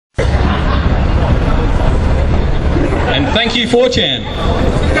Thank you, 4chan.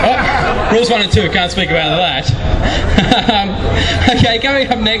 Oh, rules 1 and 2, can't speak about that. Okay, going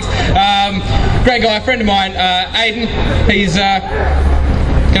up next, great guy, a friend of mine, Aiden. He's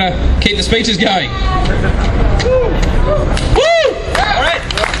gonna keep the speeches going. Woo! Alright.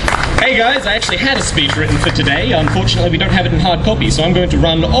 Hey guys, I actually had a speech written for today. Unfortunately, we don't have it in hard copy, so I'm going to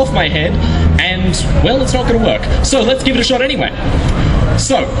run off my head, and, well, it's not going to work. So let's give it a shot anyway.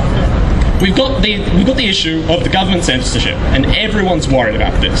 So, we've got the issue of the government censorship, and everyone's worried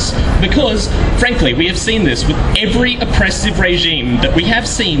about this. Because, frankly, we have seen this with every oppressive regime that we have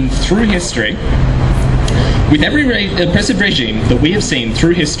seen through history. With every oppressive regime that we have seen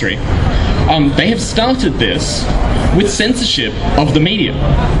through history, they have started this with censorship of the media.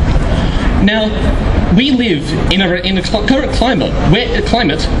 Now, we live in a current climate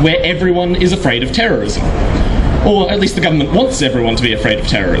where everyone is afraid of terrorism. Or at least the government wants everyone to be afraid of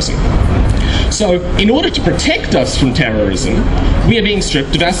terrorism. So, in order to protect us from terrorism, we are being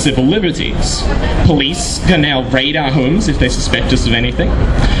stripped of our civil liberties. Police can now raid our homes if they suspect us of anything.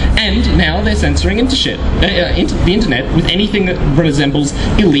 And now they're censoring the internet with anything that resembles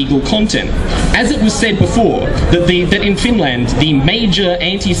illegal content. As it was said before, that in Finland, the major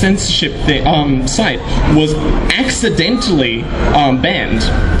anti-censorship site was accidentally banned.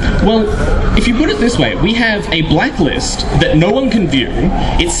 Well, if you put it this way, we have a blacklist that no one can view.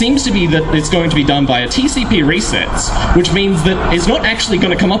 It seems to be that it's going to be done via TCP resets, which means that it's not actually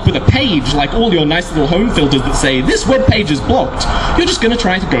going to come up with a page like all your nice little home filters that say, this web page is blocked. You're just going to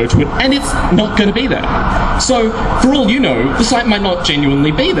try to go to it, and it's not going to be there. So, for all you know, the site might not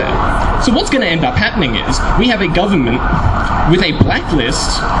genuinely be there. So what's going to end up happening is, we have a government with a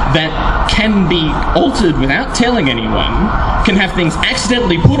blacklist that can be altered without telling anyone, can have things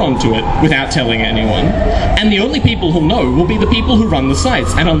accidentally put onto it without telling anyone, and the only people who'll know will be the people who run the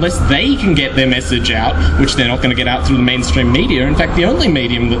sites, and unless they can get their message out, which they're not going to get out through the mainstream media, in fact the only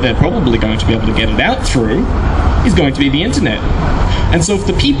medium that they're probably going to be able to get it out through is going to be the internet. And so if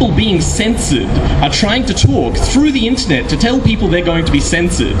the people being censored are trying to talk through the internet to tell people they're going to be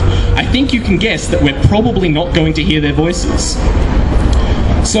censored, I think you can guess that we're probably not going to hear their voices.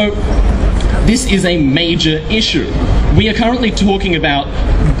 So, this is a major issue. We are currently talking about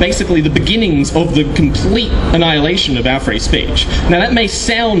basically the beginnings of the complete annihilation of our free speech. Now that may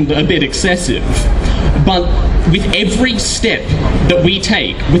sound a bit excessive, but with every step that we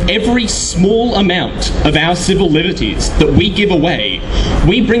take, with every small amount of our civil liberties that we give away,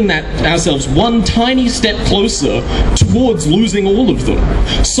 we bring ourselves one tiny step closer towards losing all of them.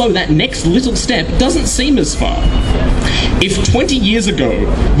 So that next little step doesn't seem as far. If 20 years ago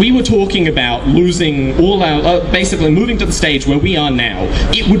we were talking about losing all our, basically moving to the stage where we are now,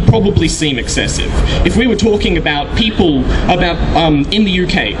 it would probably seem excessive. If we were talking about people, in the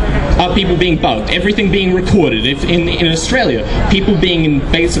UK, people being bugged, everything being recorded, if in Australia, people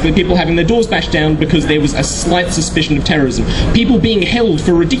having their doors bashed down because there was a slight suspicion of terrorism, people being held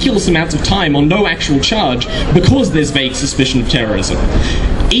for ridiculous amounts of time on no actual charge because there's vague suspicion of terrorism.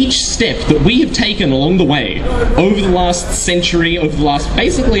 Each step that we have taken along the way, over the last century, over the last,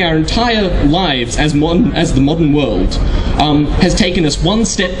 basically our entire lives as the modern world, has taken us one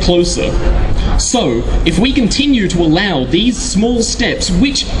step closer. So, if we continue to allow these small steps,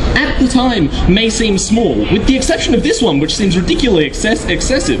 which at the time may seem small, with the exception of this one, which seems ridiculously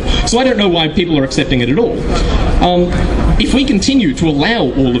excessive, so I don't know why people are accepting it at all. If we continue to allow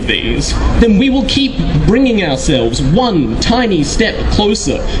all of these, then we will keep bringing ourselves one tiny step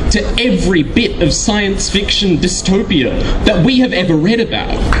closer to every bit of science fiction dystopia that we have ever read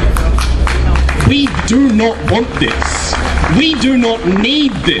about. We do not want this. We do not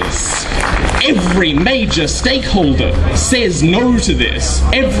need this. Every major stakeholder says no to this.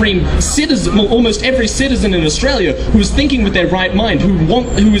 Every citizen, well, almost every citizen in Australia who is thinking with their right mind,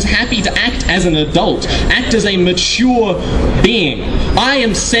 who is happy to act as an adult, act as a mature being. I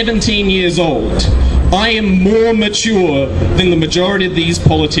am 17 years old. I am more mature than the majority of these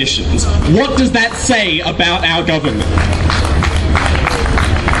politicians. What does that say about our government?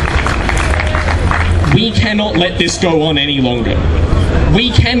 We cannot let this go on any longer. We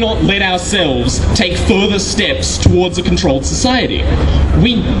cannot let ourselves take further steps towards a controlled society.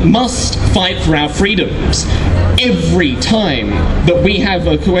 We must fight for our freedoms. Every time that we have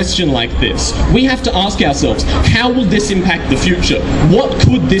a question like this, we have to ask ourselves, how will this impact the future? What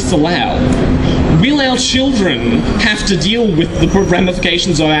could this allow? Will our children have to deal with the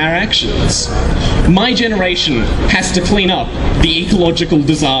ramifications of our actions? My generation has to clean up the ecological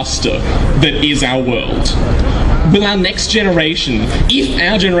disaster that is our world. will our next generation,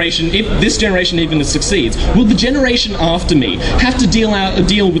 if this generation even succeeds, will the generation after me have to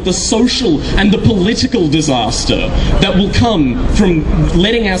deal with the social and the political disaster that will come from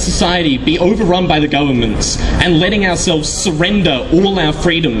letting our society be overrun by the governments and letting ourselves surrender all our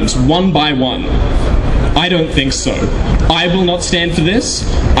freedoms one by one? I don't think so. I will not stand for this.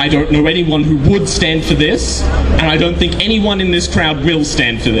 I don't know anyone who would stand for this, and I don't think anyone in this crowd will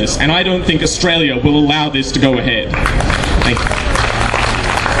stand for this, and I don't think Australia will allow this to go ahead. Thank you.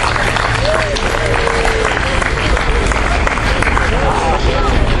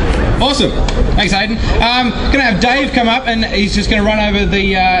 Awesome. Thanks, Hayden. Going to have Dave come up, and he's just going to run over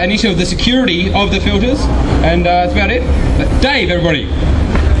the an issue of the security of the filters, and that's about it. Dave, everybody.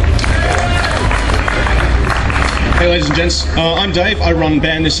 Hey ladies and gents, I'm Dave. I run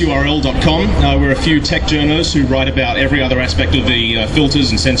banthisurl.com. We're a few tech journos who write about every other aspect of the filters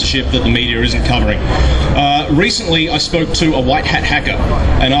and censorship that the media isn't covering. Recently I spoke to a white hat hacker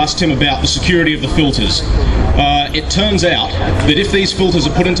and asked him about the security of the filters. It turns out that if these filters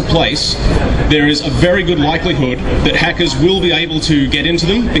are put into place, there is a very good likelihood that hackers will be able to get into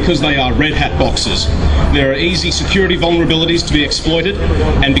them because they are red hat boxes. There are easy security vulnerabilities to be exploited,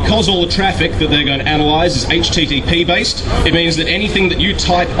 and because all the traffic that they're going to analyze is HTTP based, it means that anything that you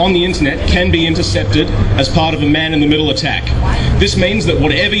type on the internet can be intercepted as part of a man-in-the-middle attack. This means that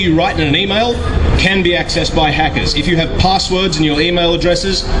whatever you write in an email can be accessed by hackers. If you have passwords in your email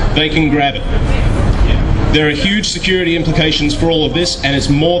addresses, they can grab it. There are huge security implications for all of this, and it's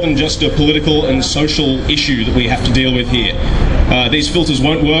more than just a political and social issue that we have to deal with here. These filters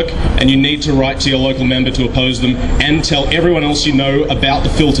won't work, and you need to write to your local member to oppose them and tell everyone else you know about the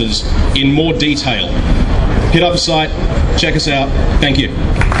filters in more detail. Hit up the site, check us out. Thank you.